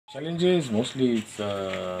Challenges, mostly it's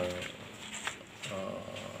a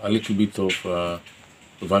little bit of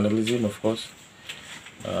vandalism, of course.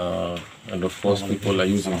 And of course, people are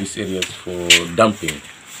using these areas for dumping,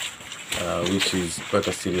 which is quite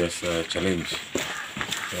a serious challenge.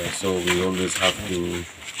 So we always have to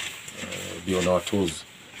be on our toes,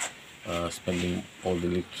 spending all the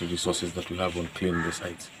little resources that we have on cleaning the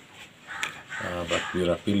sites. But we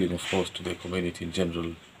are appealing, of course, to the community in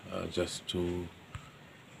general, just to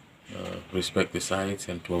respect the sites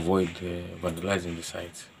and to avoid vandalizing the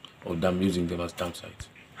sites or using them as dump sites.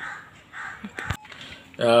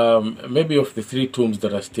 Maybe of the 3 tombs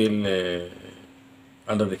that are still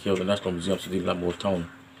under the care of the National Museum within Lamu town,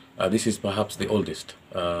 this is perhaps the oldest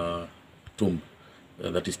tomb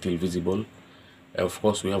that is still visible. Of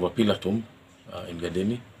course, we have a pillar tomb in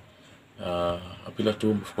Gadeni. A pillar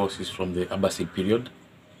tomb, of course, is from the Abbasid period,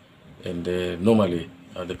 and normally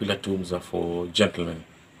the pillar tombs are for gentlemen,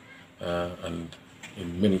 and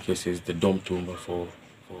in many cases the dome tomb are for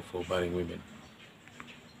burying women.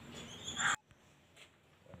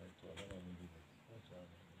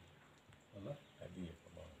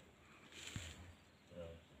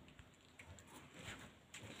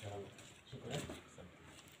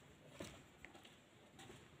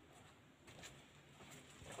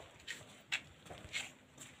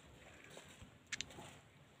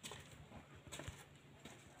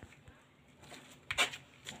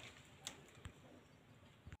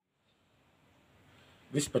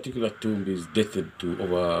 This particular tomb is dated to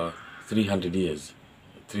over 300 years,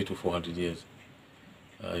 300 to 400 years,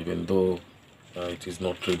 even though it is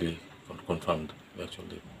not really confirmed,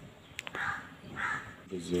 actually.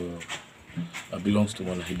 This belongs to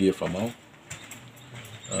Mwana Hadie Famau,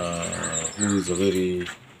 who is a very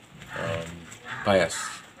pious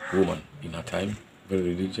woman in her time, very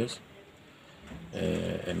religious.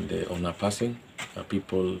 And on her passing,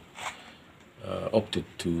 people opted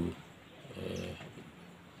to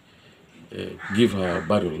give her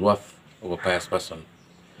burial worth of a pious person,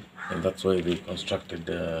 and that's why they constructed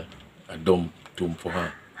a dome tomb for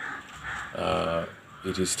her.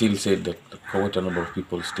 It is still said that quite a number of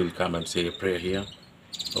people still come and say a prayer here,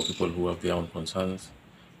 or people who have their own concerns,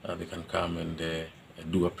 they can come and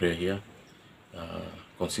do a prayer here,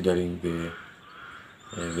 considering the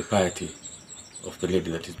piety of the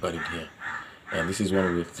lady that is buried here. And this is one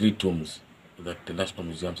of the 3 tombs that the National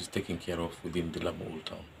Museum is taking care of within the Lamu Old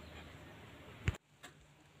Town.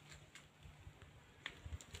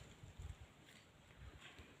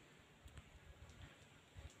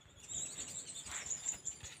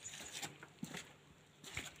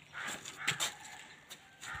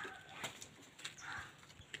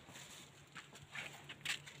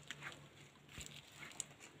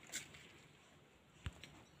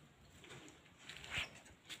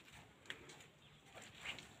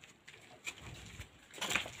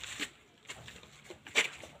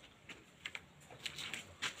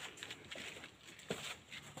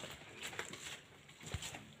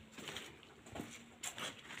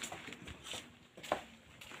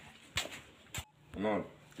 Unaona,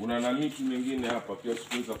 kuna na miti mingine hapa pia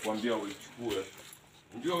sikuweza kuambia uichukue.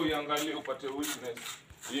 Ndio uiangalie upate witness.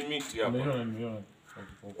 Hii miti hapa.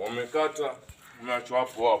 Wamekata, umeachwa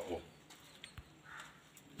hapo hapo.